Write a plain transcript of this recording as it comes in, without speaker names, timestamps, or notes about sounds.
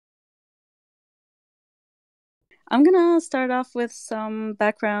I'm going to start off with some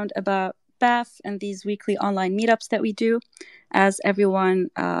background about BAF and these weekly online meetups that we do as everyone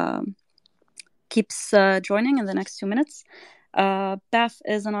keeps joining in the next 2 minutes. BAF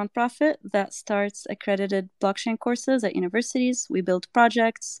is a nonprofit that starts accredited blockchain courses at universities. We build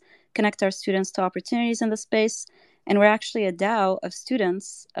projects, connect our students to opportunities in the space, and we're actually a DAO of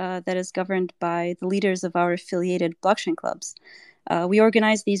students that is governed by the leaders of our affiliated blockchain clubs. We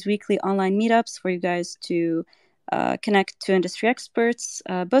organize these weekly online meetups for you guys to connect to industry experts,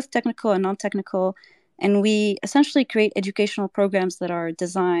 both technical and non-technical, and we essentially create educational programs that are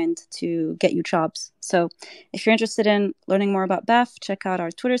designed to get you jobs. So if you're interested in learning more about BAF, check out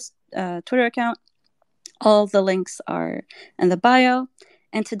our Twitter account. All the links are in the bio.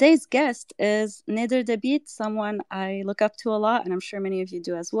 And today's guest is Nader Dabit, someone I look up to a lot, and I'm sure many of you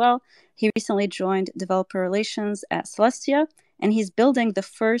do as well. He recently joined developer relations at Celestia, and he's building the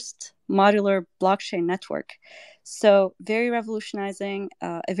first modular blockchain network. So very revolutionizing,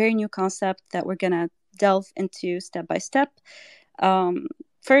 a very new concept that we're going to delve into step by step.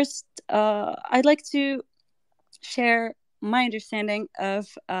 First, I'd like to share my understanding of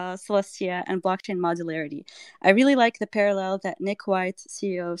Celestia and blockchain modularity. I really like the parallel that Nick White,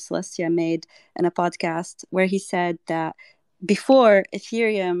 CEO of Celestia, made in a podcast where he said that before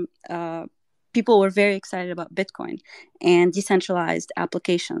Ethereum, people were very excited about Bitcoin and decentralized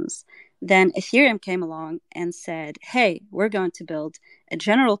applications. Then Ethereum came along and said, hey, we're going to build a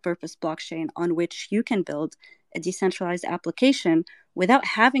general purpose blockchain on which you can build a decentralized application without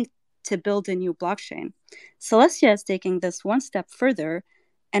having to build a new blockchain. Celestia is taking this one step further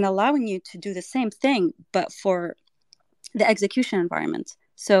and allowing you to do the same thing, but for the execution environment.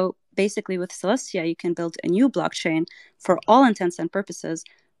 So basically with Celestia, you can build a new blockchain for all intents and purposes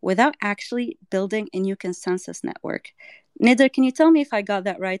without actually building a new consensus network. Nader, can you tell me if I got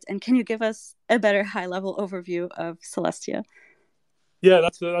that right? And can you give us a better high-level overview of Celestia? Yeah,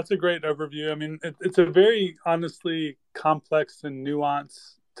 that's a great overview. I mean, it's a very honestly complex and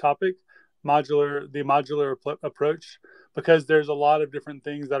nuanced topic, the modular approach, because there's a lot of different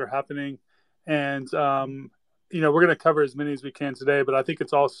things that are happening, and we're going to cover as many as we can today. But I think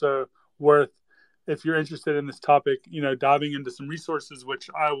it's also worth, if you're interested in this topic, diving into some resources, which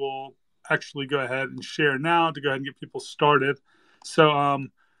I will actually go ahead and share now to go ahead and get people started. So,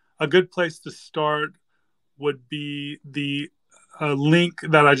 a good place to start would be the link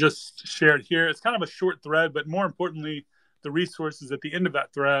that I just shared here. It's kind of a short thread, but more importantly, the resources at the end of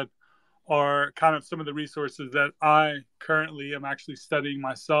that thread are kind of some of the resources that I currently am actually studying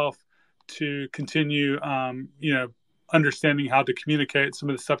myself to continue, understanding how to communicate some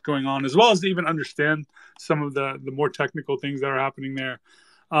of the stuff going on, as well as to even understand some of the more technical things that are happening there.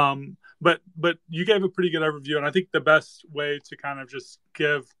 But you gave a pretty good overview, and I think the best way to kind of just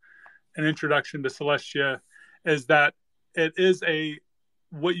give an introduction to Celestia is that it is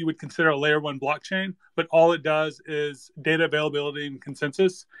what you would consider a layer one blockchain, but all it does is data availability and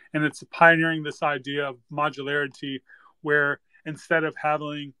consensus. And it's pioneering this idea of modularity, where instead of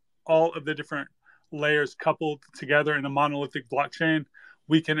having all of the different layers coupled together in a monolithic blockchain,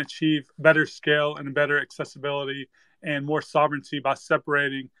 we can achieve better scale and better accessibility and more sovereignty by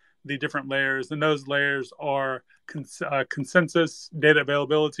separating the different layers. And those layers are consensus, data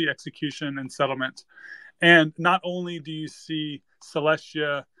availability, execution, and settlement. And not only do you see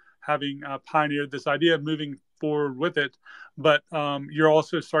Celestia having pioneered this idea of moving forward with it, but you're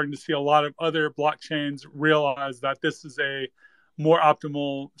also starting to see a lot of other blockchains realize that this is a more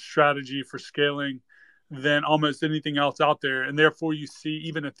optimal strategy for scaling than almost anything else out there. And therefore, you see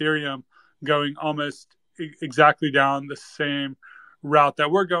even Ethereum going almost exactly down the same route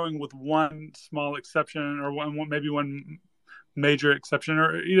that we're going, with one small exception, or maybe one major exception,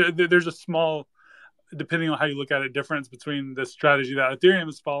 or there's a small, depending on how you look at it, difference between the strategy that Ethereum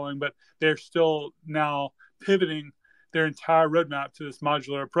is following, but they're still now pivoting their entire roadmap to this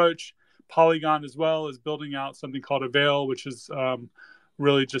modular approach. Polygon as well is building out something called Avail, which is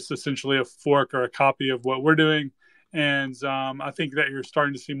really just essentially a fork or a copy of what we're doing. And I think that you're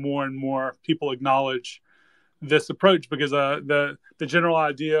starting to see more and more people acknowledge this approach, because the general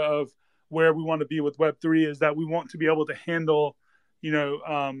idea of where we want to be with Web3 is that we want to be able to handle,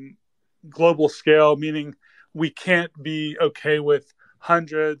 global scale, meaning we can't be okay with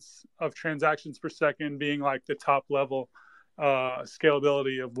hundreds of transactions per second being like the top level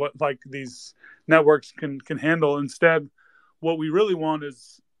scalability of what like these networks can handle. Instead, what we really want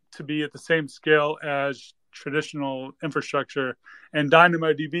is to be at the same scale as traditional infrastructure. And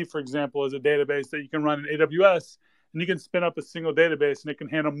DynamoDB, for example, is a database that you can run in AWS, and you can spin up a single database and it can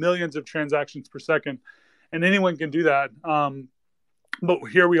handle millions of transactions per second. And anyone can do that. But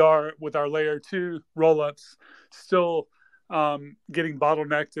here we are with our layer two rollups, still getting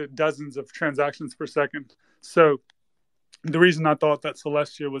bottlenecked at dozens of transactions per second. So the reason I thought that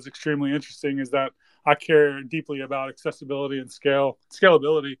Celestia was extremely interesting is that I care deeply about accessibility and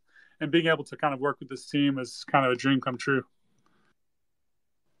scalability, and being able to kind of work with this team is kind of a dream come true.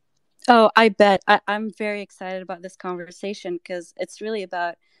 Oh, I bet. I'm very excited about this conversation because it's really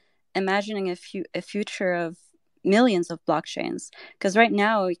about imagining a future of millions of blockchains. Because right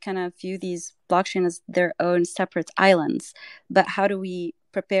now we kind of view these blockchains as their own separate islands. But how do we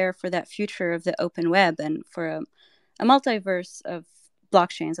prepare for that future of the open web and for a multiverse of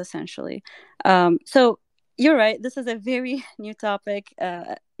blockchains, essentially? So you're right. This is a very new topic,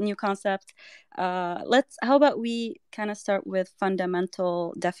 new concept. How about we kind of start with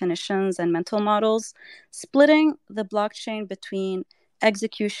fundamental definitions and mental models, splitting the blockchain between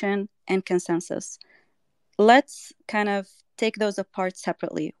execution and consensus. Let's kind of take those apart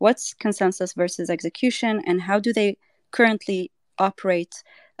separately. What's consensus versus execution, and how do they currently operate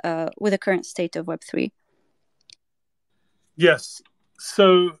with the current state of Web3? Yes.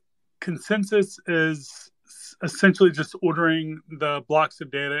 So consensus is essentially just ordering the blocks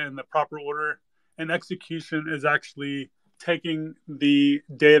of data in the proper order, and execution is actually taking the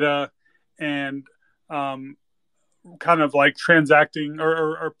data and kind of like transacting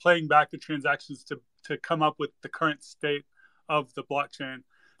or playing back the transactions to come up with the current state of the blockchain.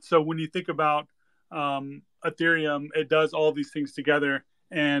 So when you think about Ethereum, it does all these things together,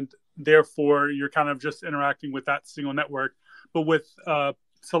 and therefore you're kind of just interacting with that single network. But with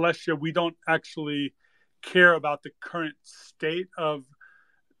Celestia, we don't actually care about the current state of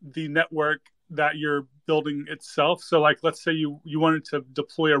the network that you're building itself. So, like, let's say you wanted to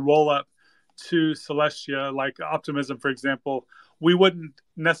deploy a rollup to Celestia, like Optimism, for example, we wouldn't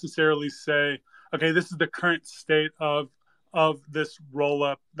necessarily say, okay, this is the current state of this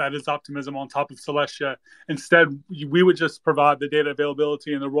rollup that is Optimism on top of Celestia. Instead, we would just provide the data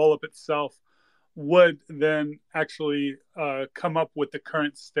availability, and the rollup itself would then actually come up with the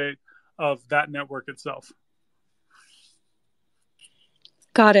current state of that network itself.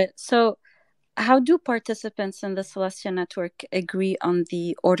 Got it. So how do participants in the Celestia network agree on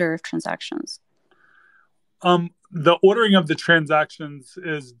the order of transactions? The ordering of the transactions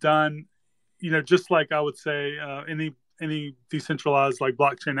is done, just like I would say any decentralized like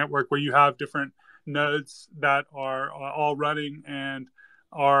blockchain network where you have different nodes that are all running and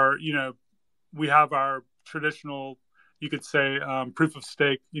are, we have our traditional, you could say, proof of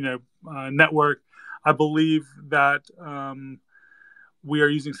stake, network. I believe that we are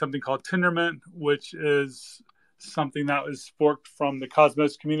using something called Tendermint, which is something that was forked from the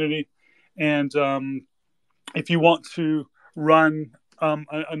Cosmos community. And if you want to run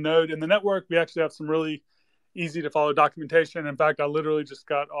a node in the network, we actually have some really easy to follow documentation. In fact, I literally just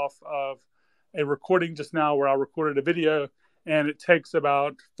got off of a recording just now where I recorded a video, and it takes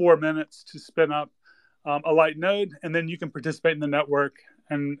about 4 minutes to spin up a light node, and then you can participate in the network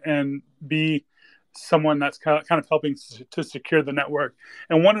and be someone that's kind of helping to secure the network.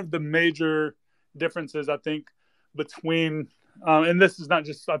 And one of the major differences, I think, between and this is not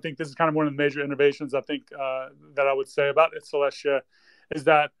just, I think this is kind of one of the major innovations, I think, that I would say about Celestia, is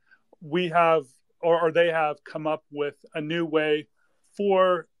that we have, or they have come up with a new way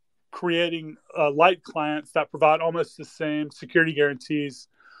for creating light clients that provide almost the same security guarantees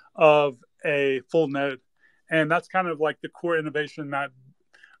of a full node. And that's kind of like the core innovation that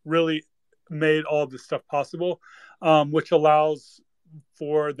really made all of this stuff possible, which allows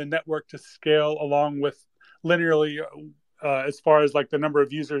for the network to scale along with linearly as far as like the number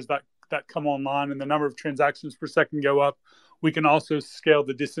of users that come online and the number of transactions per second go up. We can also scale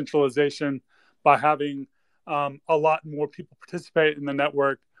the decentralization by having a lot more people participate in the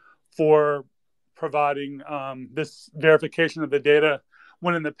network for providing this verification of the data,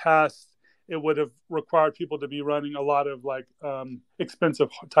 when in the past it would have required people to be running a lot of like expensive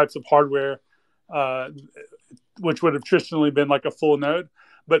types of hardware, which would have traditionally been like a full node.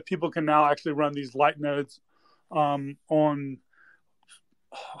 But people can now actually run these light nodes on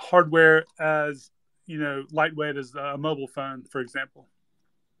hardware as lightweight as a mobile phone, for example.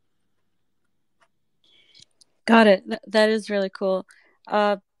 Got it. That is really cool.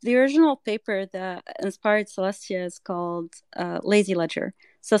 The original paper that inspired Celestia is called Lazy Ledger.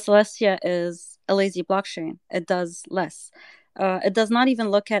 So Celestia is a lazy blockchain. It does less. It does not even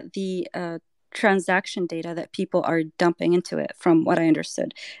look at the transaction data that people are dumping into it, from what I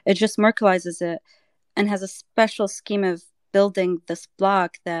understood. It just Merkleizes it and has a special scheme of building this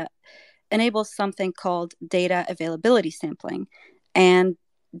block that enables something called data availability sampling. And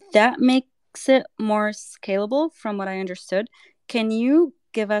that makes it more scalable, from what I understood, Can you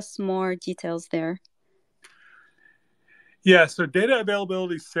give us more details there? Yeah, so data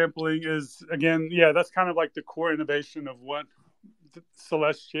availability sampling is, again, yeah, that's kind of like the core innovation of what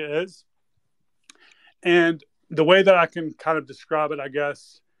Celestia is. And the way that I can kind of describe it, I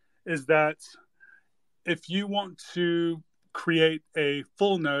guess, is that if you want to create a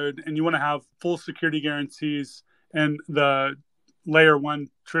full node and you want to have full security guarantees in the layer one,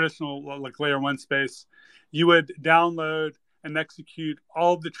 traditional like layer one space, you would download and execute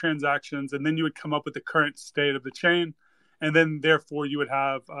all of the transactions, and then you would come up with the current state of the chain. And then, therefore, you would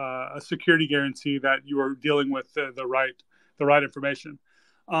have a security guarantee that you are dealing with the right information.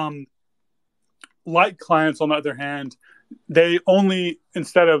 Um, Light clients, on the other hand, they only,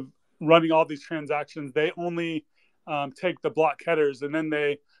 instead of running all these transactions, they only take the block headers, and then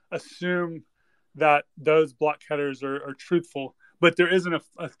they assume that those block headers are truthful, but there isn't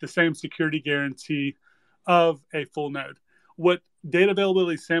the same security guarantee of a full node. What data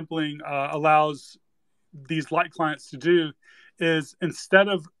availability sampling allows these light clients to do is, instead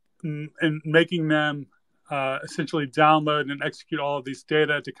of making them essentially download and execute all of these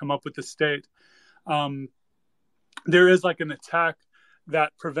data to come up with the state, um, there is like an attack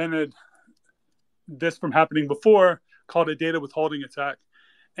that prevented this from happening before, called a data withholding attack.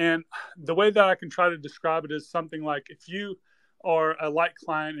 And the way that I can try to describe it is something like, if you are a light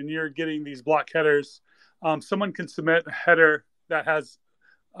client and you're getting these block headers, someone can submit a header that has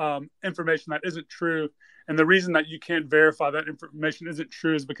information that isn't true. And the reason that you can't verify that information isn't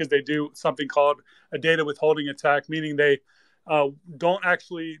true is because they do something called a data withholding attack, meaning they don't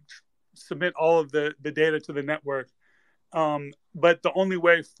actually submit all of the data to the network. But the only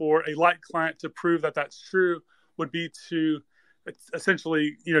way for a light client to prove that that's true would be to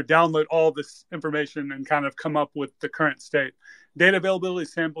essentially, download all this information and kind of come up with the current state. Data availability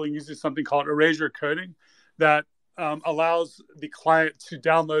sampling uses something called erasure coding that allows the client to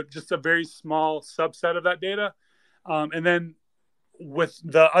download just a very small subset of that data. And then with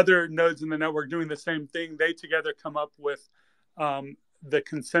the other nodes in the network doing the same thing, they together come up with the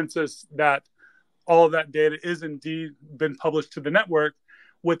consensus that all of that data is indeed been published to the network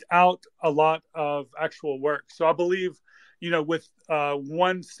without a lot of actual work. So I believe, with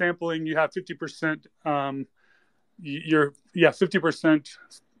one sampling, you have 50%, 50%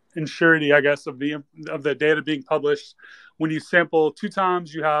 insurity, I guess, of the data being published. When you sample two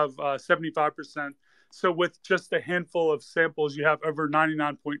times, you have 75%. So with just a handful of samples, you have over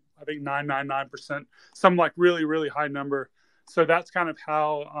 99.999%, some like really, really high number. So that's kind of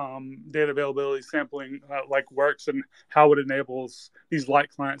how data availability sampling works, and how it enables these light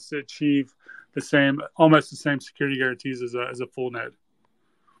clients to achieve almost the same security guarantees as a full node.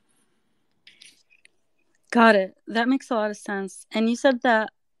 Got it. That makes a lot of sense. And you said that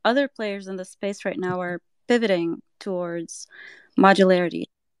other players in the space right now are pivoting towards modularity.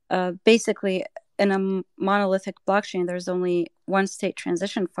 Basically, in a monolithic blockchain, there's only one state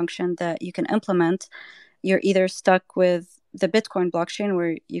transition function that you can implement. You're either stuck with the Bitcoin blockchain,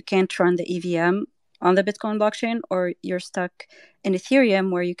 where you can't run the EVM on the Bitcoin blockchain, or you're stuck in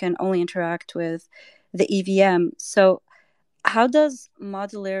Ethereum, where you can only interact with the EVM. So how does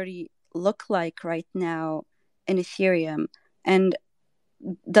modularity look like right now in Ethereum? And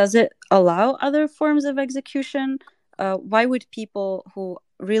does it allow other forms of execution? Why would people who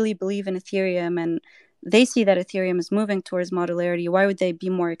really believe in Ethereum and they see that Ethereum is moving towards modularity, why would they be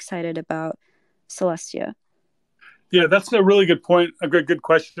more excited about Celestia? Yeah, that's a really good point, a good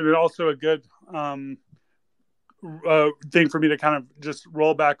question, and also a good thing for me to kind of just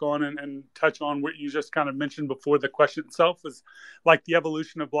roll back on and touch on what you just kind of mentioned before the question itself, was like the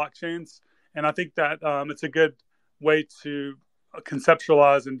evolution of blockchains. And I think that it's a good way to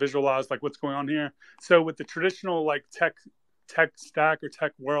conceptualize and visualize like what's going on here. So with the traditional like tech stack or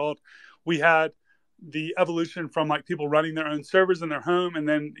tech world, we had the evolution from like people running their own servers in their home, and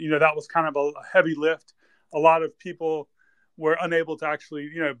then that was kind of a heavy lift. A lot of people were unable to actually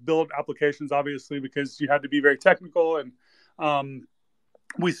build applications, obviously, because you had to be very technical. And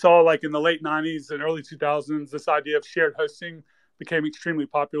we saw like in the late 90s and early 2000s, this idea of shared hosting became extremely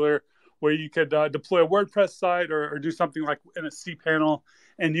popular, where you could deploy a WordPress site or do something like in a cPanel,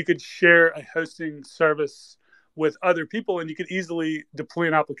 and you could share a hosting service with other people, and you could easily deploy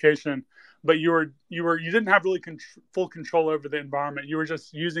an application. But you didn't have really full control over the environment. You were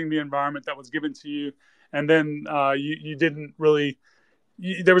just using the environment that was given to you, and then you didn't really.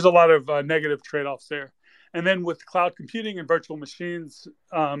 There was a lot of negative trade-offs there. And then with cloud computing and virtual machines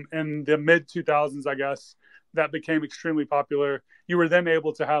in the mid 2000s, I guess, that became extremely popular. You were then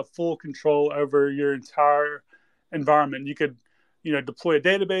able to have full control over your entire environment. You could deploy a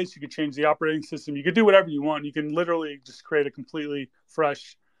database. You could change the operating system. You could do whatever you want. You can literally just create a completely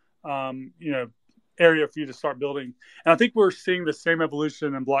fresh, area for you to start building. And I think we're seeing the same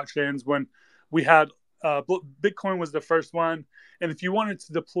evolution in blockchains when we had Bitcoin was the first one. And if you wanted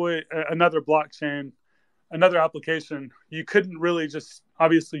to deploy another blockchain, another application, you couldn't really just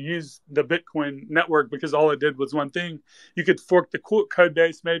obviously use the Bitcoin network because all it did was one thing. You could fork the code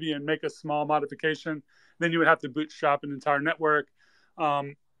base maybe and make a small modification. Then you would have to bootstrap an entire network.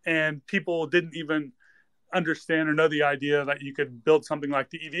 And people didn't even understand or know the idea that you could build something like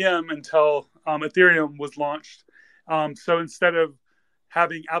the EVM until Ethereum was launched. So instead of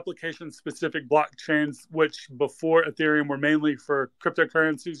having application-specific blockchains, which before Ethereum were mainly for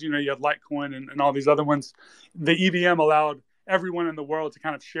cryptocurrencies, you had Litecoin and all these other ones, the EVM allowed everyone in the world to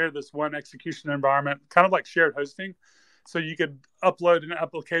kind of share this one execution environment, kind of like shared hosting. So you could upload an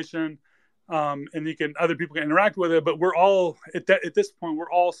application, and other people can interact with it. But we're all at this point,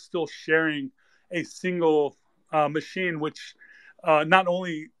 we're all still sharing a single machine, which not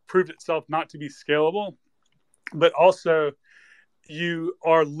only proved itself not to be scalable, but also you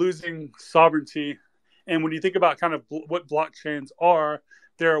are losing sovereignty. And when you think about kind of what blockchains are,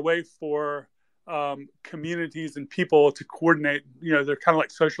 they're a way for communities and people to coordinate. They're kind of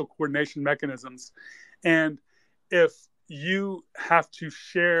like social coordination mechanisms. And if you have to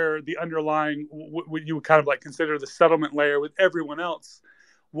share the underlying, what you would kind of like consider the settlement layer with everyone else,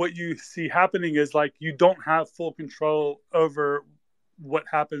 what you see happening is like you don't have full control over what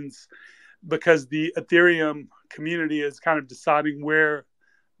happens because the Ethereum community is kind of deciding where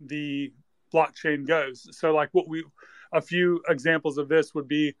the blockchain goes. So like a few examples of this would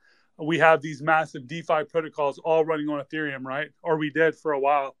be, we have these massive DeFi protocols all running on Ethereum, right? Or we did for a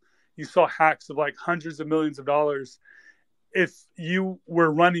while. You saw hacks of like hundreds of millions of dollars. If you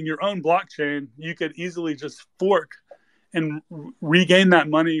were running your own blockchain, you could easily just fork and regain that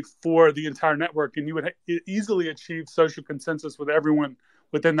money for the entire network, and you would easily achieve social consensus with everyone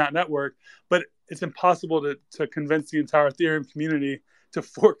within that network. But it's impossible to convince the entire Ethereum community to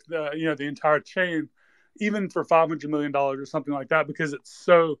fork the entire chain, even for $500 million or something like that, because it's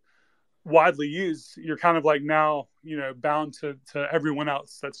so widely used. You're kind of like now bound to everyone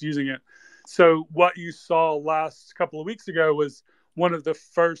else that's using it. So what you saw last couple of weeks ago was one of the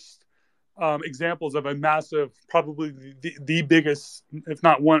first examples of a massive, probably the biggest, if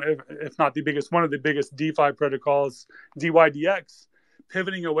not the biggest, one of the biggest DeFi protocols, DYDX,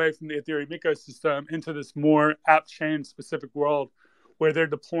 pivoting away from the Ethereum ecosystem into this more app chain specific world where they're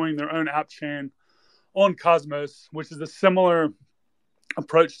deploying their own app chain on Cosmos, which is a similar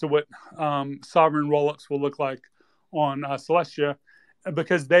approach to what sovereign rollups will look like on Celestia,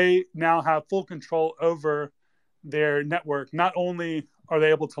 because they now have full control over their network. Not only are they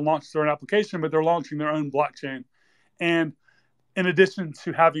able to launch their own application, but they're launching their own blockchain. And in addition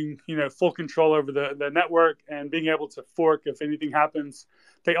to having full control over the network and being able to fork if anything happens,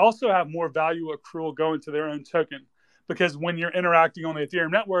 they also have more value accrual going to their own token. Because when you're interacting on the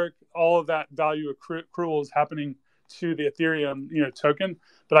Ethereum network, all of that value accrual is happening to the Ethereum token.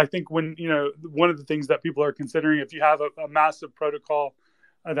 But I think when one of the things that people are considering, if you have a massive protocol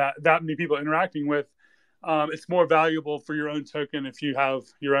that many people are interacting with, it's more valuable for your own token if you have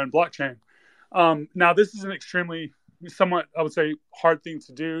your own blockchain. Now, this is an extremely, somewhat, I would say, hard thing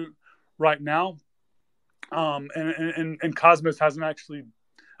to do right now. And Cosmos hasn't actually,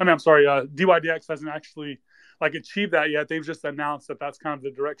 DYDX hasn't actually achieved that yet. They've just announced that that's kind of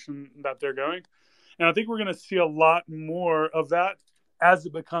the direction that they're going. And I think we're going to see a lot more of that as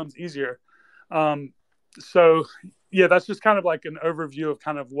it becomes easier. So yeah, that's just kind of like an overview of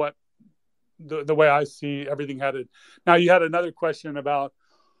kind of what the way I see everything headed. Now, you had another question about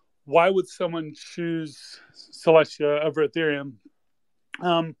why would someone choose Celestia over Ethereum?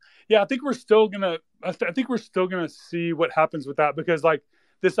 Yeah, I think we're still gonna see what happens with that, because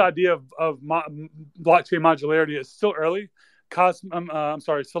this idea of blockchain modularity is still early.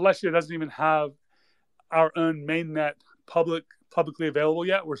 Celestia doesn't even have our own mainnet publicly available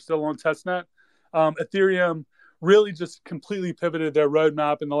yet. We're still on testnet. Ethereum really just completely pivoted their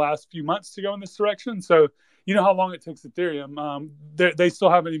roadmap in the last few months to go in this direction. So you know how long it takes Ethereum. They still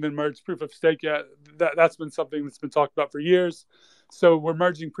haven't even merged proof of stake yet. That's been something that's been talked about for years. So we're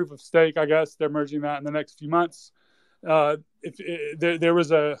merging proof of stake. I guess they're merging that in the next few months. There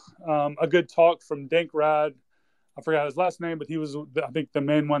was a good talk from Dankrad. I forgot his last name, but he was, I think, the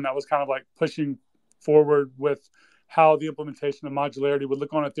main one that was kind of pushing forward with how the implementation of modularity would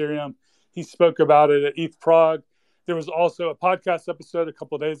look on Ethereum. He spoke about it at ETH Prague. There was also a podcast episode a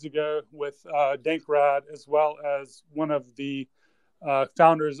couple of days ago with Dankrad, as well as one of the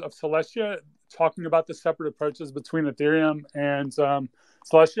founders of Celestia, talking about the separate approaches between Ethereum and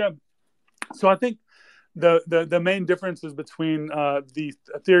Celestia. So I think the main differences between the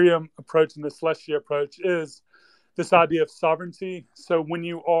Ethereum approach and the Celestia approach is this idea of sovereignty. So when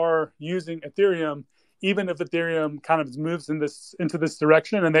you are using Ethereum, even if Ethereum kind of moves into this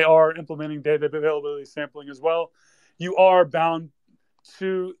direction, and they are implementing data availability sampling as well, you are bound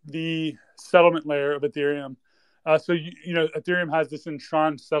to the settlement layer of Ethereum. So Ethereum has this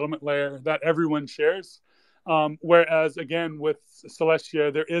entrenched settlement layer that everyone shares. Whereas again with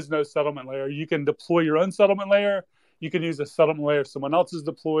Celestia, there is no settlement layer. You can deploy your own settlement layer. You can use a settlement layer someone else has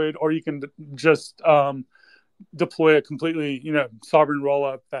deployed, or you can just deploy a completely sovereign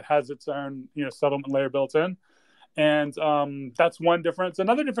rollup that has its own settlement layer built in. And that's one difference.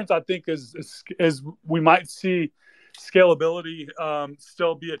 Another difference I think is we might see scalability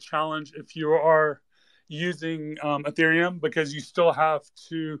still be a challenge if you are using Ethereum, because you still have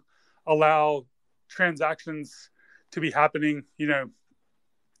to allow transactions to be happening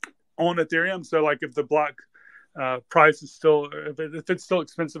on Ethereum. So like if the block price is still, if it's still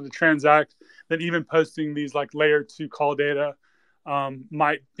expensive to transact, then even posting these like layer 2 call data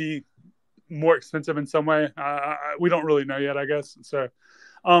might be more expensive in some way. We don't really know yet, I guess. So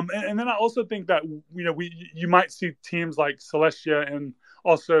and then I also think that you might see teams like Celestia and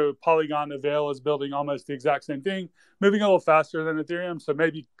also Polygon Avail is building almost the exact same thing, moving a little faster than Ethereum. So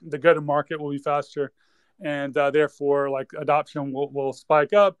maybe the go-to-market will be faster, and therefore like adoption will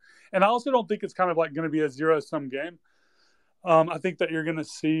spike up. And I also don't think it's kind of like going to be a zero-sum game. I think that you're going to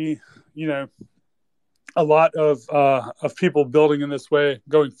see, a lot of people building in this way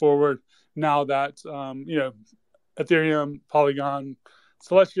going forward. Now that Ethereum, Polygon,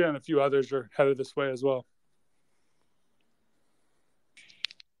 Celestia, and a few others are headed this way as well.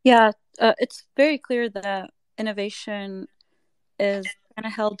 Yeah, it's very clear that innovation is kind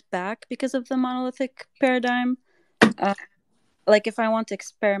of held back because of the monolithic paradigm. Like if I want to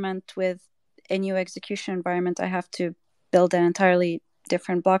experiment with a new execution environment, I have to build an entirely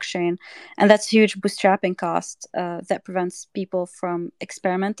different blockchain, and that's a huge bootstrapping cost that prevents people from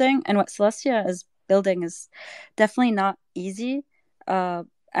experimenting. And what Celestia is building is definitely not easy.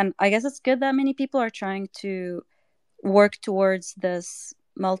 And I guess it's good that many people are trying to work towards this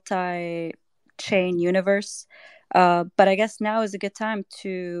multi-chain universe. But I guess now is a good time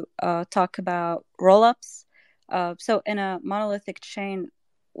to talk about rollups. So in a monolithic chain,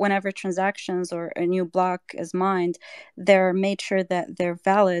 whenever transactions or a new block is mined, they're made sure that they're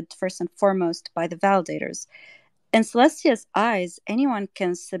valid first and foremost by the validators. In Celestia's eyes, anyone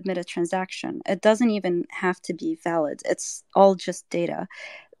can submit a transaction. It doesn't even have to be valid. It's all just data.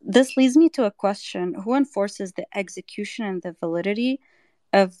 This leads me to a question: who enforces the execution and the validity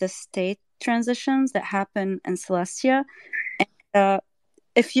of the state transitions that happen in Celestia? And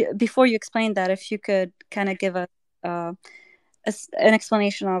before you explain that, if you could kind of give us an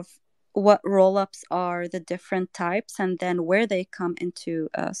explanation of what rollups are, the different types, and then where they come into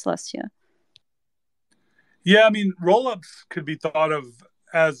Celestia. Yeah, I mean, rollups could be thought of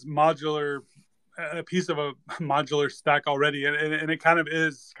as a piece of a modular stack already, and it kind of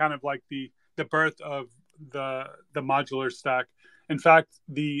is kind of like the birth of the modular stack. In fact,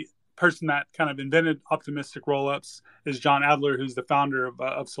 the person that kind of invented optimistic rollups is John Adler, who's the founder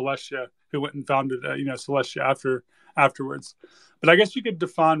of Celestia, who went and founded Celestia afterwards. But I guess you could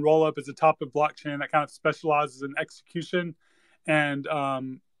define rollup as a type of blockchain that kind of specializes in execution, and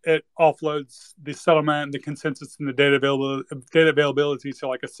it offloads the settlement, the consensus, and the data availability to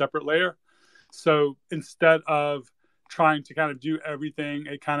like a separate layer. So instead of trying to kind of do everything,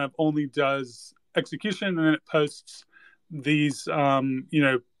 it kind of only does execution, and then it posts these, I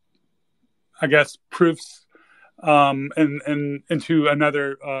guess, proofs and into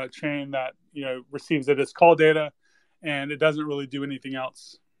another chain that receives it as call data, and it doesn't really do anything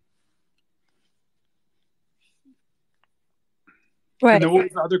else. Right. And then what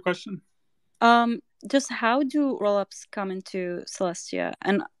was the other question? Just how do rollups come into Celestia,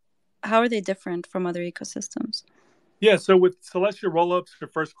 and how are they different from other ecosystems? Yeah, so with Celestia, rollups are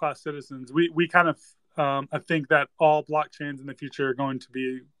first-class citizens. We kind of I think that all blockchains in the future are going to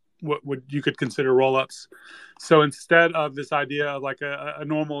be what would you could consider rollups. So instead of this idea of like a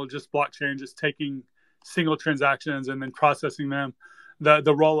normal just blockchain just taking single transactions and then processing them, the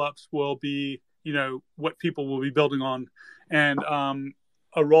rollups will be what people will be building on. And a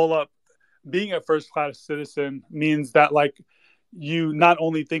rollup, being a first class citizen, means that like you not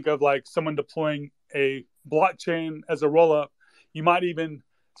only think of like someone deploying a blockchain as a rollup, you might even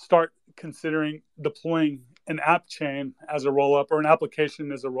start considering deploying an app chain as a rollup or an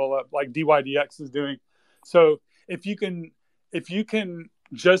application as a rollup, like DYDX is doing. So if you can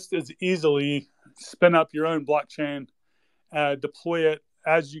just as easily spin up your own blockchain, deploy it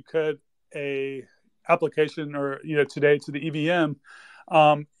as you could a application, or today to the EVM.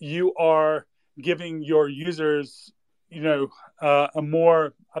 You are giving your users a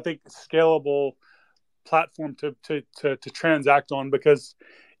more, I think, scalable platform to transact on, because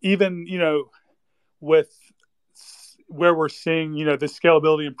even with where we're seeing the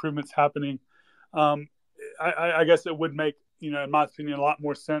scalability improvements happening, um, I guess it would make in my opinion a lot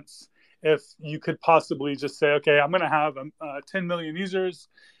more sense if you could possibly just say, okay, I'm going to have 10 million users,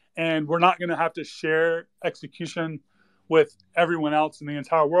 and we're not going to have to share execution with everyone else in the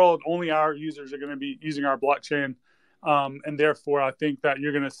entire world. Only our users are going to be using our blockchain, and therefore I think that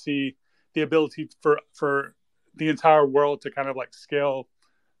you're going to see the ability for the entire world to kind of like scale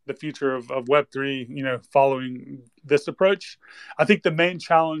the future of Web3, following this approach. I think the main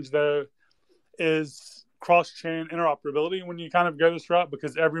challenge, though, is cross-chain interoperability when you kind of go this route,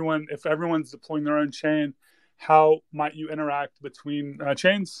 because if everyone's deploying their own chain, how might you interact between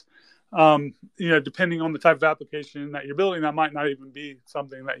chains? Depending on the type of application that you're building, that might not even be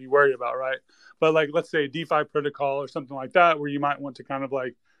something that you worry about, right? But like, let's say a DeFi protocol or something like that, where you might want to kind of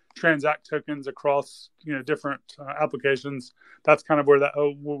like transact tokens across different applications. That's kind of where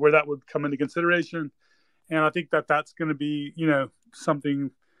that would come into consideration, and I think that that's going to be something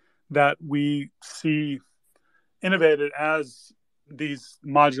that we see innovated as these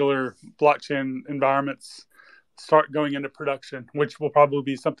modular blockchain environments start going into production, which will probably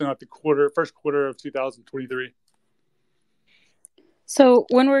be something like the first quarter of 2023. So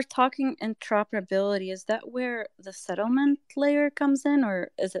when we're talking interoperability, is that where the settlement layer comes in,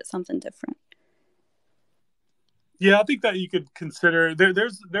 or is it something different? Yeah, I think that you could consider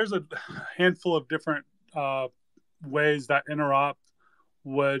there's a handful of different ways that interop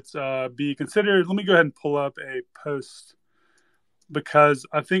would be considered. Let me go ahead and pull up a post, because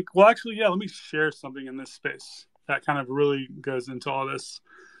I think, well, actually, yeah, let me share something in this space that kind of really goes into all this.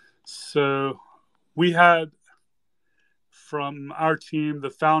 So we had from our team,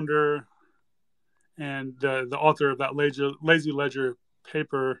 the founder and the author of that Lazy Ledger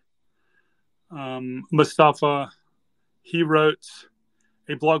paper, Mustafa. He wrote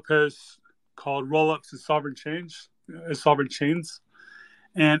a blog post called "Rollups as Sovereign Chains,"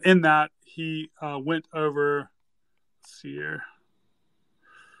 and in that he went over, let's see here,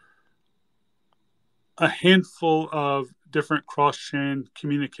 a handful of different cross-chain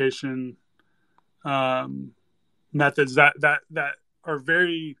communication methods that are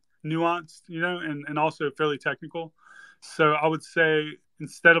very nuanced, and also fairly technical. So I would say,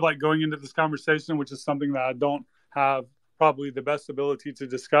 instead of like going into this conversation, which is something that I don't have probably the best ability to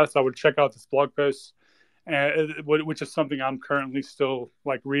discuss, I would check out this blog post, which is something I'm currently still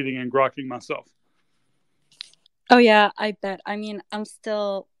like reading and grokking myself. Oh yeah, I bet. I mean, I'm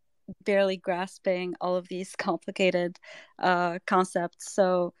still barely grasping all of these complicated concepts.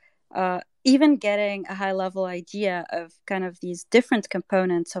 So even getting a high level idea of kind of these different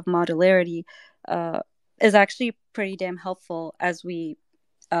components of modularity is actually pretty damn helpful as we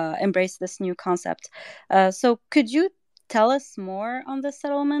embrace this new concept. So could you tell us more on the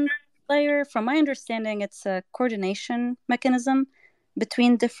settlement layer? From my understanding, it's a coordination mechanism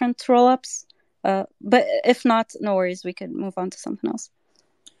between different rollups. But if not, no worries, we could move on to something else.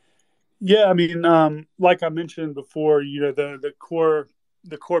 Yeah, I mean, like I mentioned before,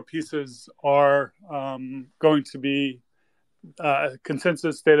 the core pieces are going to be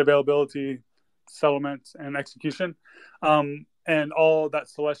consensus, state availability, settlement, and execution. And all that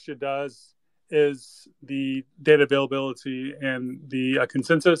Celestia does is the data availability and the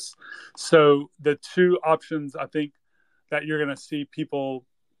consensus. So the two options I think that you're going to see people,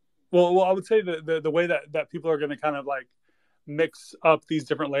 well, I would say the way that people are going to kind of like mix up these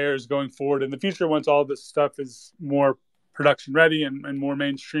different layers going forward in the future, once all this stuff is more production ready and more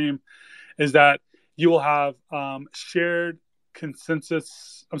mainstream, is that you will have shared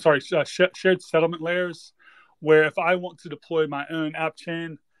consensus. I'm sorry, shared settlement layers, where if I want to deploy my own app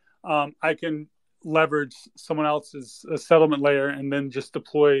chain, I can leverage someone else's settlement layer and then just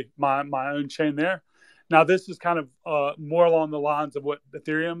deploy my own chain there. Now, this is kind of more along the lines of what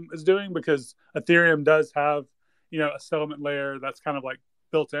Ethereum is doing, because Ethereum does have, a settlement layer that's kind of like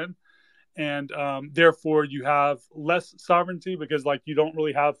built in, and therefore you have less sovereignty, because like you don't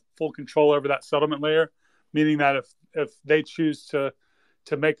really have full control over that settlement layer, meaning that if they choose to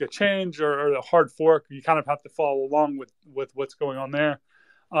make a change or a hard fork, you kind of have to follow along with what's going on there.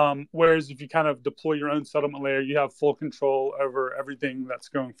 Whereas if you kind of deploy your own settlement layer, you have full control over everything that's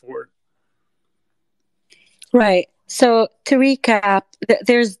going forward. Right. So to recap,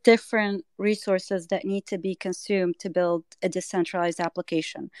 there's different resources that need to be consumed to build a decentralized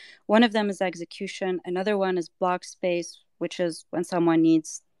application. One of them is execution. Another one is block space, which is when someone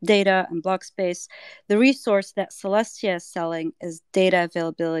needs data and block space. The resource that Celestia is selling is data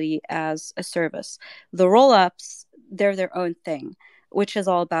availability as a service. The rollups, they're their own thing, which is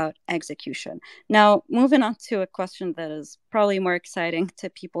all about execution. Now, moving on to a question that is probably more exciting to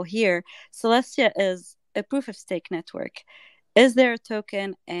people here. Celestia is a proof of stake network. Is there a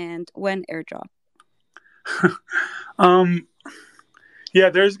token, and when airdrop? um, yeah,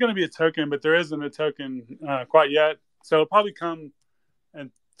 there's going to be a token, but there isn't a token quite yet. So it'll probably come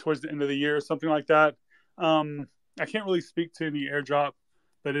and towards the end of the year or something like that. I can't really speak to any airdrop,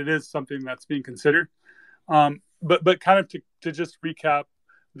 but it is something that's being considered. But kind of to just recap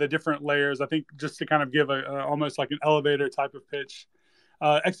the different layers, I think just to kind of give a almost like an elevator type of pitch.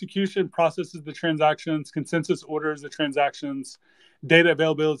 Execution processes the transactions, consensus orders the transactions, data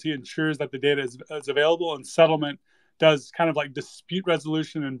availability ensures that the data is available, and settlement does kind of like dispute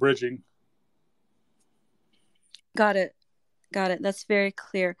resolution and bridging. Got it. Got it. That's very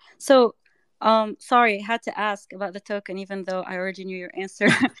clear. So, sorry, I had to ask about the token, even though I already knew your answer.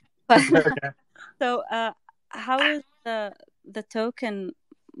 But Okay. so, how is the token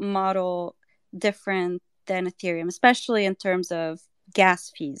model different than Ethereum, especially in terms of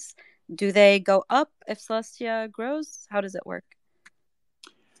gas fees? Do they go up if Celestia grows? How does it work?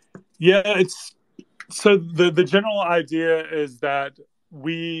 Yeah, it's so the general idea is that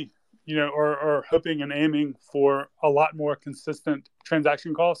we are hoping and aiming for a lot more consistent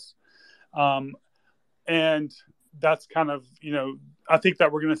transaction costs, um, and that's kind of I think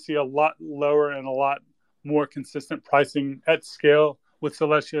that we're going to see a lot lower and a lot more consistent pricing at scale with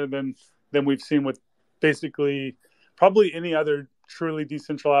Celestia than we've seen with basically probably any other truly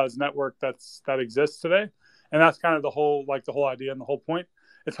decentralized network that exists today. And that's kind of the whole idea and the whole point.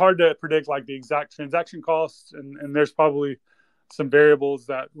 It's hard to predict like the exact transaction costs, and there's probably some variables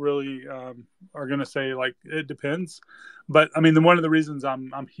that really are going to say like it depends. But I mean, one of the reasons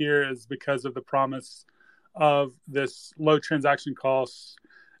I'm here is because of the promise of this low transaction costs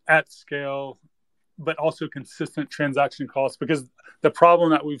at scale, but also consistent transaction costs. Because the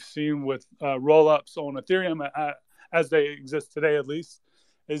problem that we've seen with rollups on Ethereum, as they exist today, at least,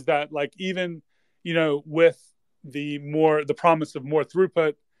 is that like even with the promise of more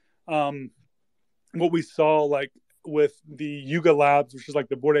throughput, um, what we saw like with the Yuga Labs, which is like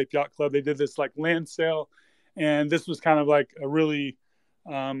the Bored Ape Yacht Club, they did this like land sale, and this was kind of like a really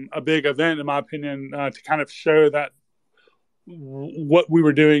a big event, in my opinion, to kind of show that what we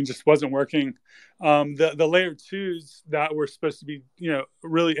were doing just wasn't working. The layer twos that were supposed to be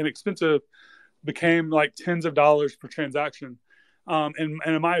really inexpensive became like tens of dollars per transaction, and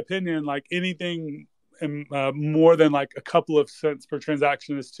in my opinion, like anything more than like a couple of cents per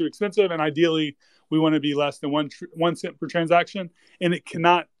transaction is too expensive, and ideally we want to be less than 1 cent per transaction, and it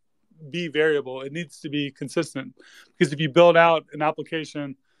cannot be variable. It needs to be consistent, because if you build out an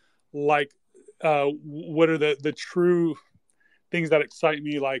application like what are the true things that excite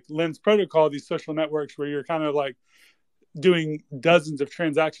me, like Lens Protocol, these social networks where you're kind of like doing dozens of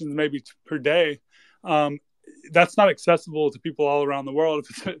transactions maybe per day, um, that's not accessible to people all around the world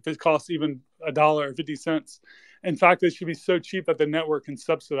if it costs even $1 or 50 cents. In fact, it should be so cheap that the network can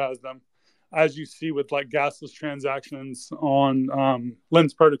subsidize them, as you see with like gasless transactions on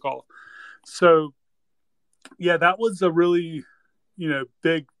Lens Protocol. So yeah, that was a really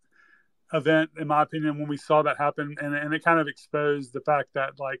big event in my opinion when we saw that happen, and it kind of exposed the fact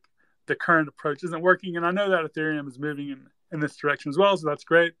that like the current approach isn't working. And I know that Ethereum is moving in this direction as well, so that's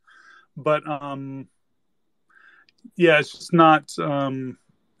great. But yeah, it's just not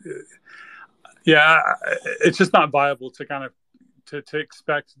yeah, it's just not viable to kind of to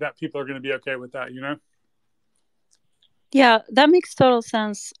expect that people are going to be okay with that. Yeah, that makes total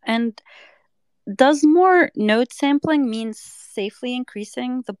sense. And does more node sampling mean safely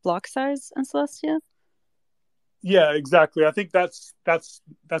increasing the block size in Celestia? Yeah, exactly. I think that's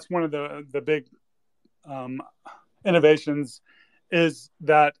one of the big um, innovations, is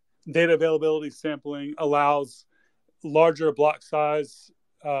that data availability sampling allows larger block size,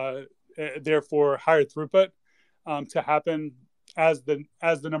 therefore higher throughput, to happen as the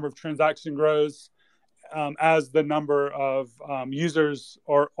number of transaction grows, as the number of users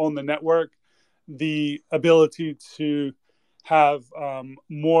are on the network. The ability to have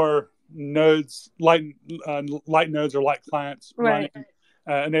more nodes, light nodes or light clients running,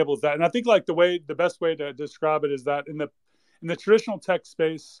 Right. enables that. And I think like the best way to describe it is that in the traditional tech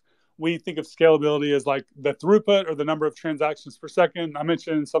space, we think of scalability as like the throughput or the number of transactions per second. I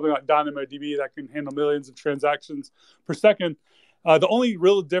mentioned something like DynamoDB that can handle millions of transactions per second. The only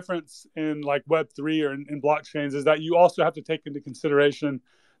real difference in like Web3 or in blockchains is that you also have to take into consideration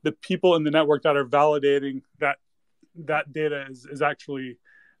the people in the network that are validating that data is actually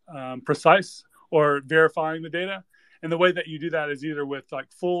precise, or verifying the data. And the way that you do that is either with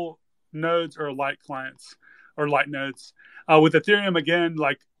like full nodes or light clients or light nodes. With Ethereum, again,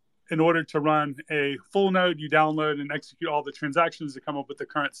 like in order to run a full node, you download and execute all the transactions to come up with the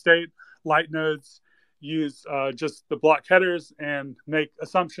current state. Light nodes use just the block headers and make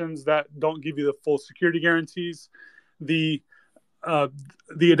assumptions that don't give you the full security guarantees. The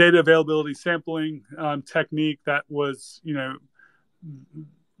data availability sampling technique that was,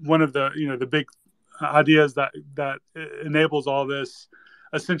 one of the the big ideas that enables all this,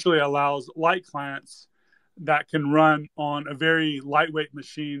 essentially allows light clients that can run on a very lightweight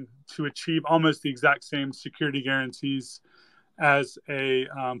machine to achieve almost the exact same security guarantees as a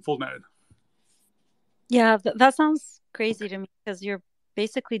full node. Yeah, that sounds crazy to me because you're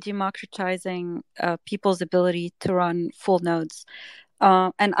basically democratizing people's ability to run full nodes.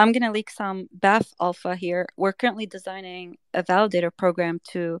 And I'm going to leak some BAF alpha here. We're currently designing a validator program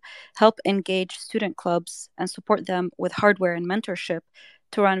to help engage student clubs and support them with hardware and mentorship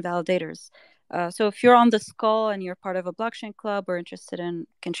to run validators. So if you're on this call and you're part of a blockchain club or interested in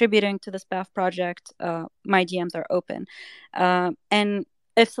contributing to this BAF project, my DMs are open. And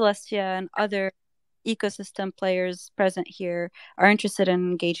if Celestia and other ecosystem players present here are interested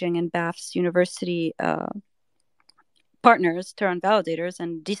in engaging in BAF's university partners to run validators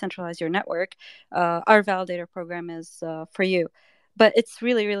and decentralize your network, our validator program is for you. But it's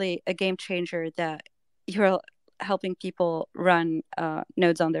really, really a game changer that you're helping people run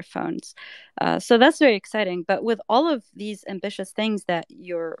nodes on their phones. So that's very exciting. But with all of these ambitious things that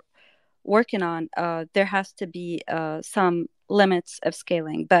you're working on, there has to be some limits of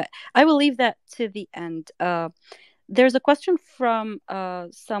scaling. But I will leave that to the end. There's a question from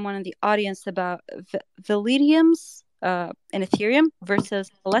someone in the audience about Validiums in Ethereum versus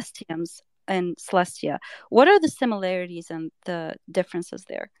Celestiums in Celestia. What are the similarities and the differences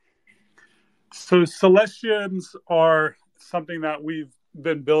there? So Celestiums are something that we've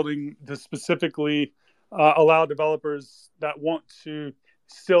been building to specifically allow developers that want to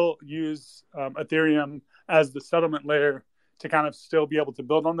still use Ethereum as the settlement layer to kind of still be able to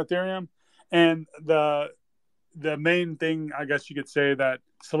build on Ethereum. And the main thing, I guess you could say, that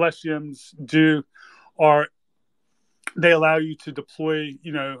Celestiums do are they allow you to deploy,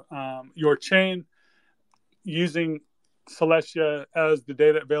 your chain using Celestia as the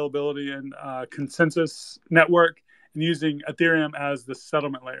data availability and consensus network, and using Ethereum as the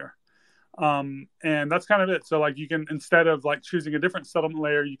settlement layer. And that's kind of it. So like you can, instead of like choosing a different settlement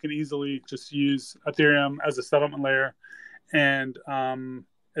layer, you can easily just use Ethereum as a settlement layer. And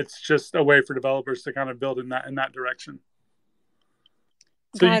it's just a way for developers to kind of build in that direction.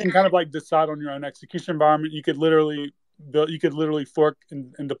 So you can kind of like decide on your own execution environment. You could literally fork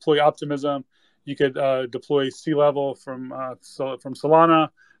and deploy Optimism. You could deploy Sea-Level from Solana,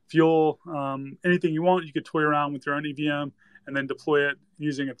 Fuel, anything you want. You could toy around with your own EVM and then deploy it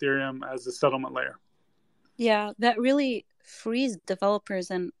using Ethereum as the settlement layer. Yeah, that really frees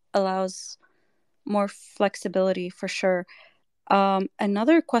developers and allows more flexibility for sure.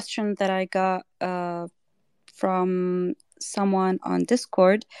 Another question that I got from someone on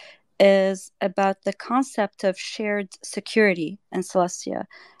Discord is about the concept of shared security in Celestia.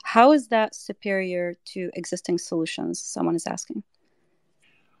 How is that superior to existing solutions? Someone is asking.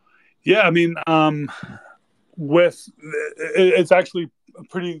 Yeah, I mean, it's actually a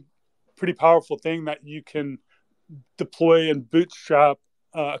pretty powerful thing that you can deploy and bootstrap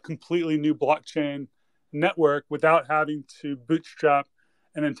a completely new blockchain network without having to bootstrap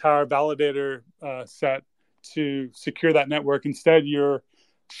an entire validator set to secure that network. Instead, you're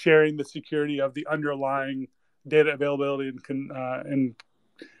sharing the security of the underlying data availability and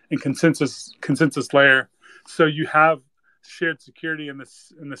consensus layer. So you have shared security in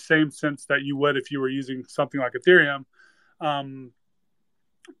the same sense that you would if you were using something like Ethereum.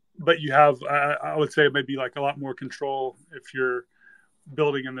 But you have, I would say, maybe like a lot more control if you're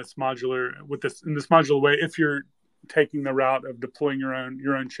building in this modular way. If you're taking the route of deploying your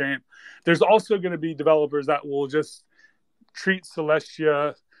own chain, there's also going to be developers that will just treat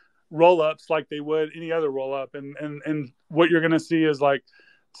Celestia rollups like they would any other rollup, and what you're going to see is like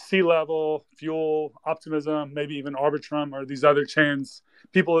Sea-Level, Fuel, Optimism, maybe even Arbitrum, or these other chains,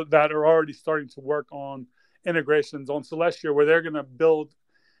 people that are already starting to work on integrations on Celestia, where they're going to build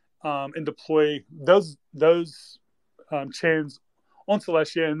and deploy those chains on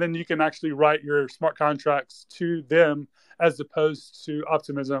Celestia, and then you can actually write your smart contracts to them as opposed to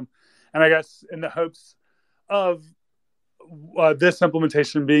Optimism. And I guess in the hopes of this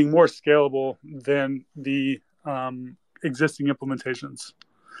implementation being more scalable than the existing implementations.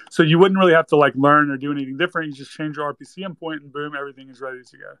 So you wouldn't really have to like learn or do anything different. You just change your RPC endpoint and boom, everything is ready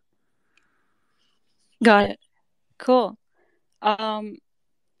to go. Got it. Cool.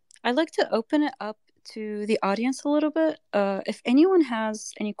 I'd like to open it up to the audience a little bit. If anyone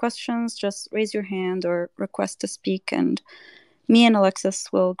has any questions, just raise your hand or request to speak, and me and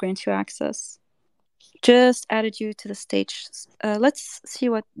Alexis will grant you access. Just added you to the stage. Let's see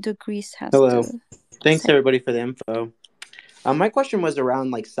what Degrees has Hello. to Thanks say. everybody for the info. My question was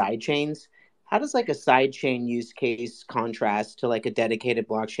around like sidechains. How does like a sidechain use case contrast to like a dedicated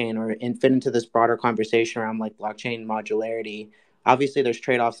blockchain or fit into this broader conversation around like blockchain modularity? Obviously, there's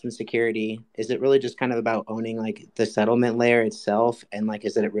trade-offs in security. Is it really just kind of about owning like the settlement layer itself, and like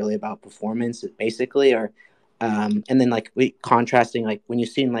is it really about performance basically, or and then like contrasting like when you've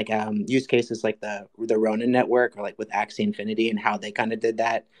seen like use cases like the Ronin network or like with Axie Infinity and how they kind of did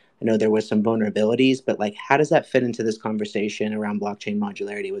that. I know there was some vulnerabilities, but like, how does that fit into this conversation around blockchain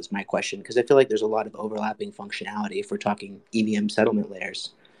modularity was my question, because I feel like there's a lot of overlapping functionality if we're talking EVM settlement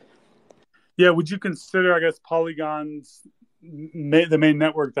layers. Yeah, would you consider, I guess, Polygon's the main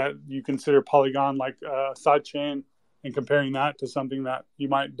network that you consider Polygon like a sidechain, and comparing that to something that you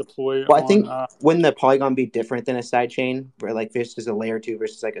might deploy? Well, I think wouldn't the Polygon be different than a sidechain, where like this is a layer 2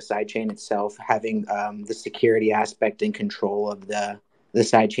 versus like a sidechain itself, having the security aspect and control of the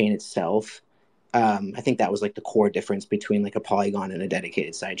sidechain itself? I think that was like the core difference between like a Polygon and a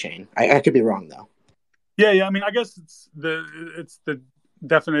dedicated sidechain. I could be wrong though. Yeah. I mean, I guess it's the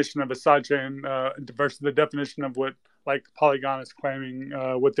definition of a sidechain versus the definition of what like Polygon is claiming.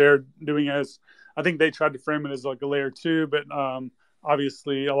 What they're doing is, I think they tried to frame it as like a layer 2, but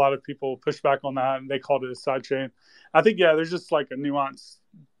obviously a lot of people pushed back on that and they called it a sidechain. I think there's just like a nuanced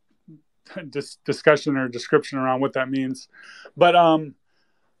discussion or description around what that means, but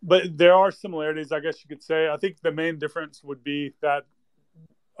there are similarities, I guess you could say. I think the main difference would be that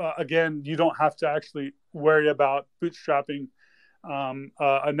again, you don't have to actually worry about bootstrapping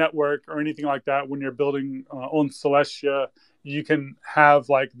a network or anything like that when you're building on Celestia. You can have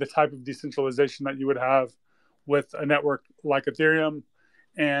like the type of decentralization that you would have with a network like Ethereum,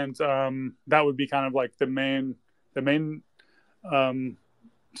 and that would be kind of like the main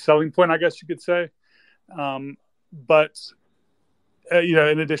selling point, I guess you could say. But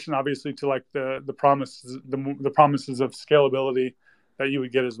in addition, obviously, to like the promises of scalability that you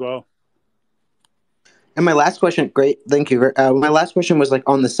would get as well. And my last question, great, thank you. My last question was like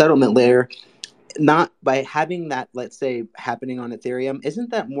on the settlement layer. Not by having that, let's say, happening on Ethereum, isn't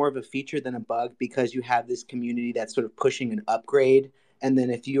that more of a feature than a bug, because you have this community that's sort of pushing an upgrade? And then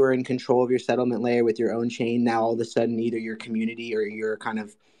if you are in control of your settlement layer with your own chain, now all of a sudden either your community or your kind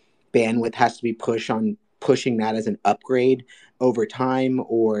of bandwidth has to be pushing that as an upgrade over time?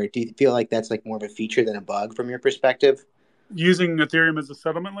 Or do you feel like that's like more of a feature than a bug from your perspective? Using Ethereum as a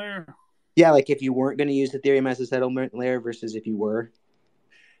settlement layer? Yeah, like if you weren't going to use Ethereum as a settlement layer versus if you were.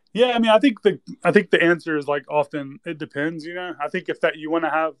 Yeah, I mean, I think the answer is like often it depends. I think you want to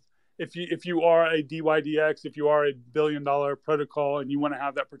have, if you are a DYDX, if you are a $1 billion protocol and you want to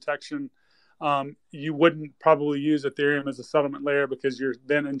have that protection, you wouldn't probably use Ethereum as a settlement layer, because you're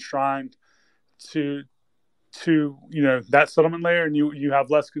then enshrined to that settlement layer, and you have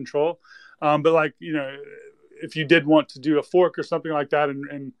less control. But like if you did want to do a fork or something like that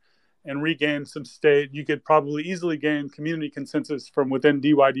and regain some state, you could probably easily gain community consensus from within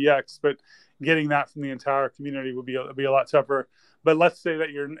DYDX, but getting that from the entire community would be a lot tougher. But let's say that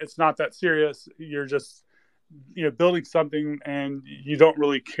it's not that serious. You're just building something and you don't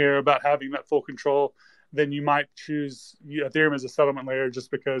really care about having that full control. Then you might choose Ethereum as a settlement layer just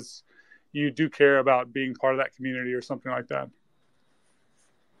because you do care about being part of that community or something like that.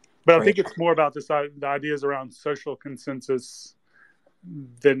 But I think it's more about the ideas around social consensus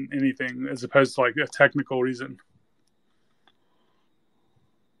than anything, as opposed to like a technical reason.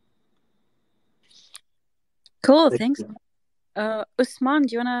 Cool, thanks. Usman,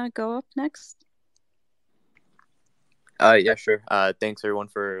 do you want to go up next? Yeah, sure. Thanks everyone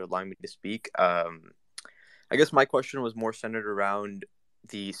for allowing me to speak. I guess my question was more centered around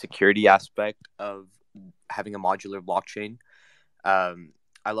the security aspect of having a modular blockchain.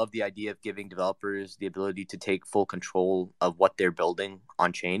 I love the idea of giving developers the ability to take full control of what they're building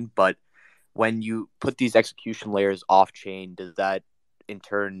on chain. But when you put these execution layers off chain, does that in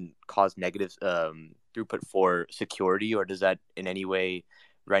turn cause negative throughput for security, or does that in any way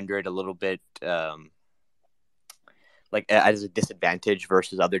render it a little bit like as a disadvantage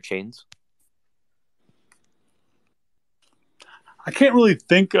versus other chains? I can't really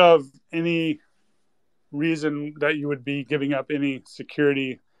think of any reason that you would be giving up any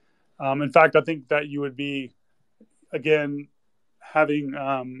security. In fact, I think that you would be, again, having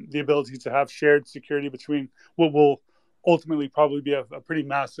the ability to have shared security between what will ultimately probably be a pretty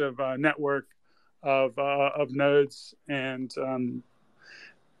massive network of nodes, and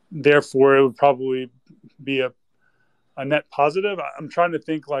therefore it would probably be a net positive. I'm trying to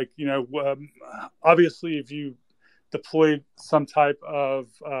think, like, obviously if you deployed some type of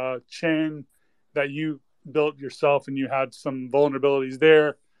chain that you built yourself and you had some vulnerabilities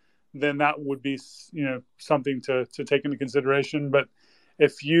there, then that would be, something to take into consideration. But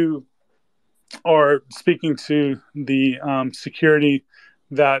if you are speaking to the security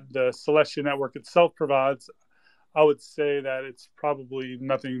that the Celestia network itself provides, I would say that it's probably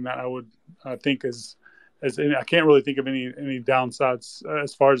nothing that I would think I can't really think of any downsides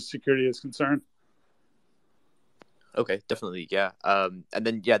as far as security is concerned. Okay, definitely, yeah. And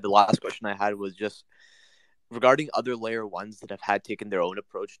then the last question I had was just regarding other layer ones that have had taken their own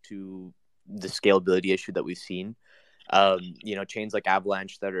approach to the scalability issue that we've seen. Chains like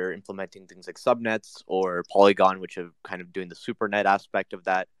Avalanche that are implementing things like subnets, or Polygon, which are kind of doing the supernet aspect of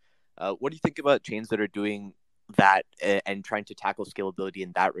that. What do you think about chains that are doing that and trying to tackle scalability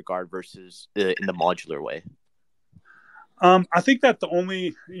in that regard versus in the modular way? I think that the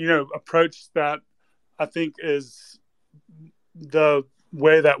only approach that I think is the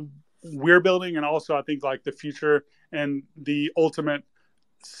way that we're building, and also I think like the future and the ultimate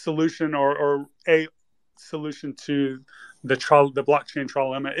solution, or a solution to the blockchain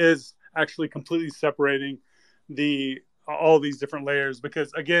trilemma, is actually completely separating all these different layers.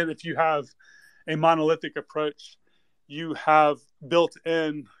 Because again, if you have a monolithic approach, you have built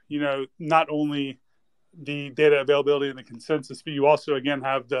in, not only the data availability and the consensus, but you also again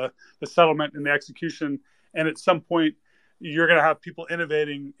have the settlement and the execution. And at some point, you're going to have people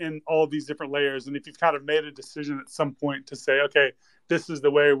innovating in all of these different layers. And if you've kind of made a decision at some point to say, okay, this is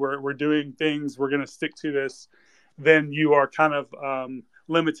the way we're doing things, we're going to stick to this, then you are kind of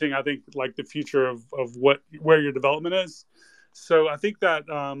limiting, I think, like the future of where your development is. So I think that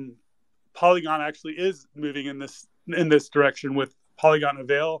Polygon actually is moving in this direction with Polygon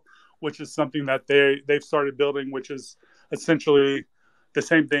Avail, which is something that they've started building, which is essentially the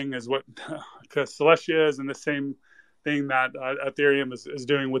same thing as what Celestia is, and the same thing that Ethereum is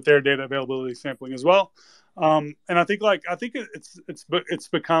doing with their data availability sampling as well. And I think it's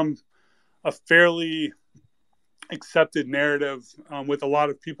become a fairly accepted narrative with a lot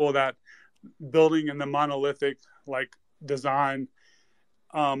of people that building in the monolithic like design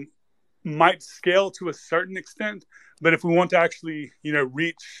might scale to a certain extent, but if we want to actually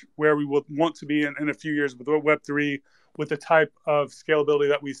reach where we would want to be in a few years with Web3, with the type of scalability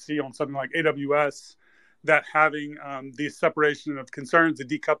that we see on something like AWS, that having the separation of concerns, the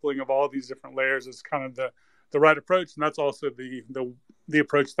decoupling of all of these different layers is kind of the right approach. And that's also the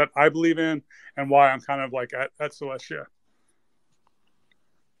approach that I believe in, and why I'm kind of like at Celestia.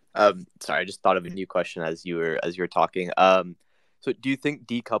 Sorry, I just thought of a new question as you were talking. So do you think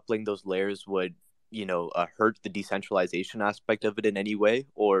decoupling those layers would, hurt the decentralization aspect of it in any way,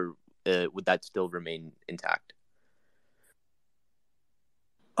 or would that still remain intact?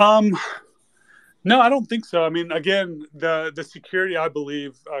 No, I don't think so. I mean, again, the security, I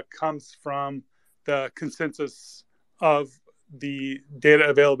believe, comes from the consensus of the data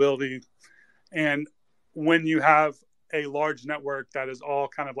availability. And when you have a large network that is all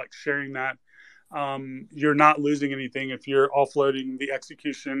kind of like sharing that, you're not losing anything if you're offloading the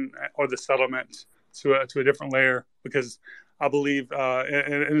execution or the settlement to a different layer. Because I believe,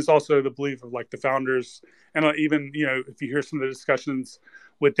 and it's also the belief of like the founders, and even if you hear some of the discussions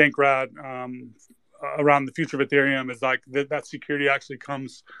with Dankrad around the future of Ethereum, is like that security actually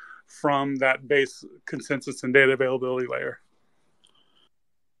comes from that base consensus and data availability layer.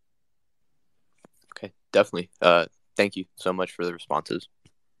 Okay, definitely. Thank you so much for the responses.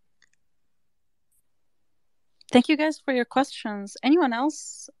 Thank you guys for your questions. Anyone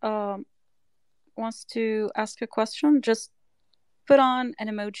else wants to ask a question? Just put on an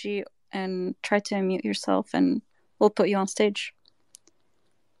emoji and try to unmute yourself, and we'll put you on stage.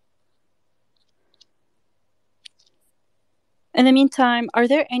 In the meantime, are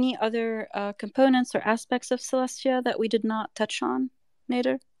there any other components or aspects of Celestia that we did not touch on,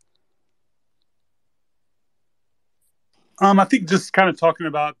 Nader? I think just kind of talking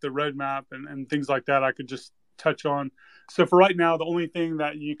about the roadmap and things like that, I could just touch on. So for right now, the only thing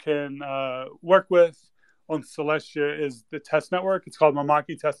that you can work with on Celestia is the test network. It's called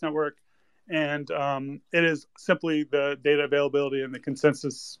Mamaki Test Network. And it is simply the data availability and the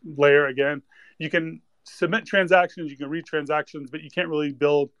consensus layer. Again, you can submit transactions, you can read transactions, but you can't really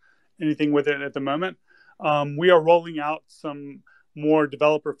build anything with it at the moment. We are rolling out some more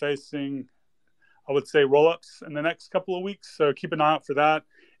developer facing, I would say, roll-ups in the next couple of weeks. So keep an eye out for that.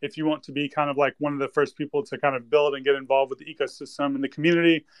 If you want to be kind of like one of the first people to kind of build and get involved with the ecosystem and the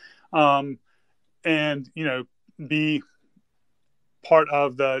community, and, you know, be part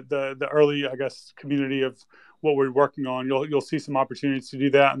of the early, I guess, community of what we're working on, you'll see some opportunities to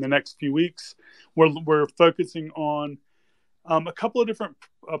do that in the next few weeks. We're focusing on a couple of different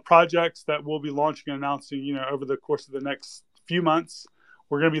projects that we'll be launching and announcing, you know, over the course of the next few months.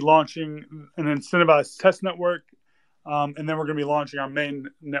 We're going to be launching an incentivized test network, and then we're going to be launching our main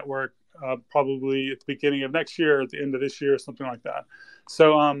network probably at the beginning of next year, or at the end of this year, or something like that.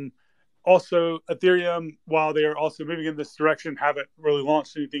 So also, Ethereum, while they are also moving in this direction, haven't really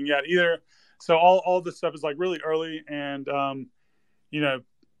launched anything yet either. So all this stuff is like really early, and you know,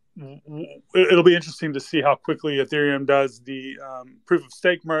 it'll be interesting to see how quickly Ethereum does the proof of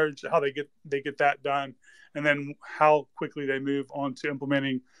stake merge, how they get that done, and then how quickly they move on to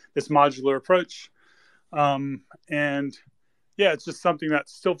implementing this modular approach. And yeah, it's just something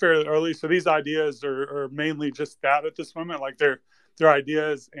that's still fairly early. So these ideas are mainly just that at this moment, like they're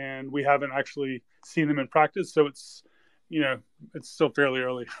ideas, and we haven't actually seen them in practice. So it's, you know, it's still fairly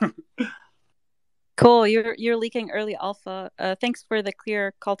early. Cool. You're leaking early alpha. Thanks for the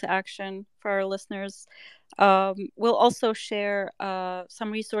clear call to action for our listeners. We'll also share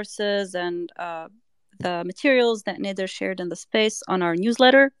some resources and the materials that Nader shared in the space on our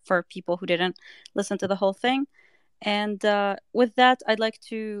newsletter for people who didn't listen to the whole thing. And with that, I'd like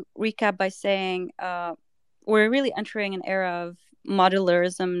to recap by saying we're really entering an era of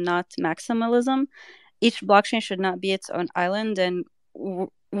modularism, not maximalism. Each blockchain should not be its own island, and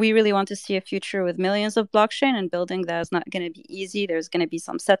we really want to see a future with millions of blockchain, and building that is not going to be easy. There's going to be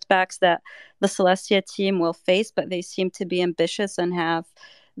some setbacks that the Celestia team will face, but they seem to be ambitious and have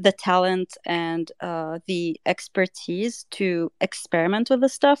the talent and the expertise to experiment with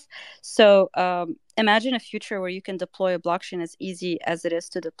this stuff. So imagine a future where you can deploy a blockchain as easy as it is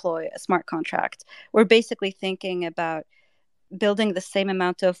to deploy a smart contract. We're basically thinking about building the same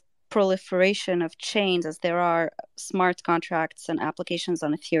amount of proliferation of chains as there are smart contracts and applications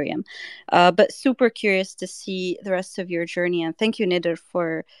on Ethereum. But super curious to see the rest of your journey. And thank you, Nader,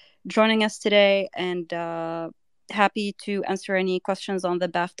 for joining us today. And happy to answer any questions on the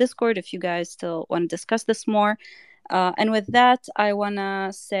BAF Discord if you guys still want to discuss this more. And with that, I want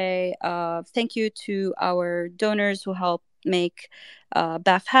to say thank you to our donors who help make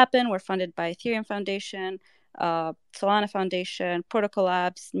BAF happen. We're funded by Ethereum Foundation, Solana Foundation, Protocol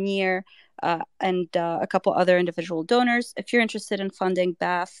Labs, Near, and a couple other individual donors. If you're interested in funding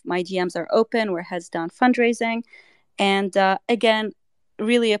BAF, my DMs are open. We're heads down fundraising. And again,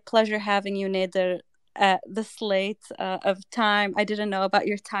 really a pleasure having you, Nader, at this late of time. I didn't know about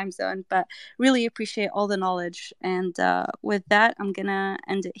your time zone, but really appreciate all the knowledge. And with that, I'm going to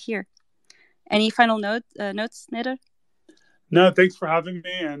end it here. Any final notes, Nader? No, thanks for having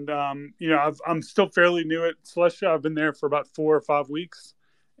me. And, you know, I'm still fairly new at Celestia. I've been there for about 4 or 5 weeks.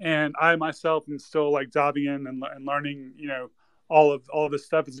 And I myself am still like diving in and learning, you know, all of this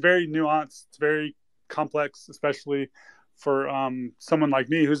stuff. It's very nuanced. It's very complex, especially for someone like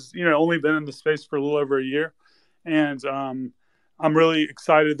me who's, you know, only been in the space for a little over a year. And I'm really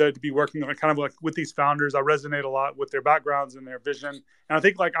excited though to be working on kind of like with these founders. I resonate a lot with their backgrounds and their vision. And I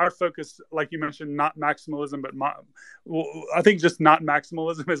think like our focus, like you mentioned, not maximalism, but I think just not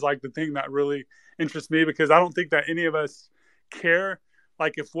maximalism is like the thing that really interests me, because I don't think that any of us care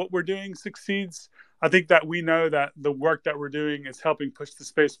like if what we're doing succeeds. I think that we know that the work that we're doing is helping push the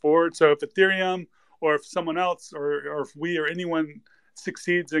space forward. So if Ethereum or if someone else or if we or anyone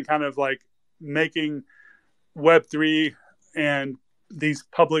succeeds in kind of like making Web3 and these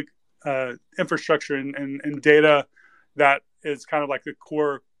public infrastructure and data that is kind of like the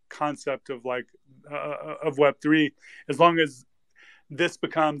core concept of like of Web3, as long as this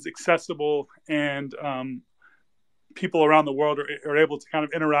becomes accessible and people around the world are able to kind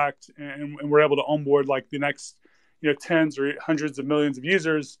of interact, and we're able to onboard like the next, you know, tens or hundreds of millions of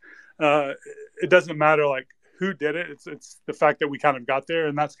users, it doesn't matter like who did it. It's the fact that we kind of got there,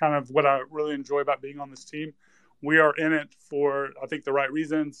 and that's kind of what I really enjoy about being on this team. We are in it for, I think, the right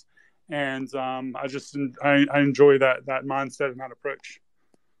reasons, and I enjoy that mindset and that approach.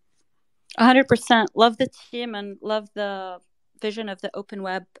 100%. Love the team and love the vision of the open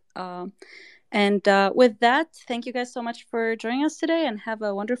web. And with that, thank you guys so much for joining us today, and have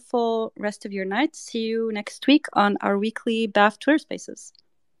a wonderful rest of your night. See you next week on our weekly BAF Twitter Spaces.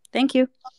 Thank you.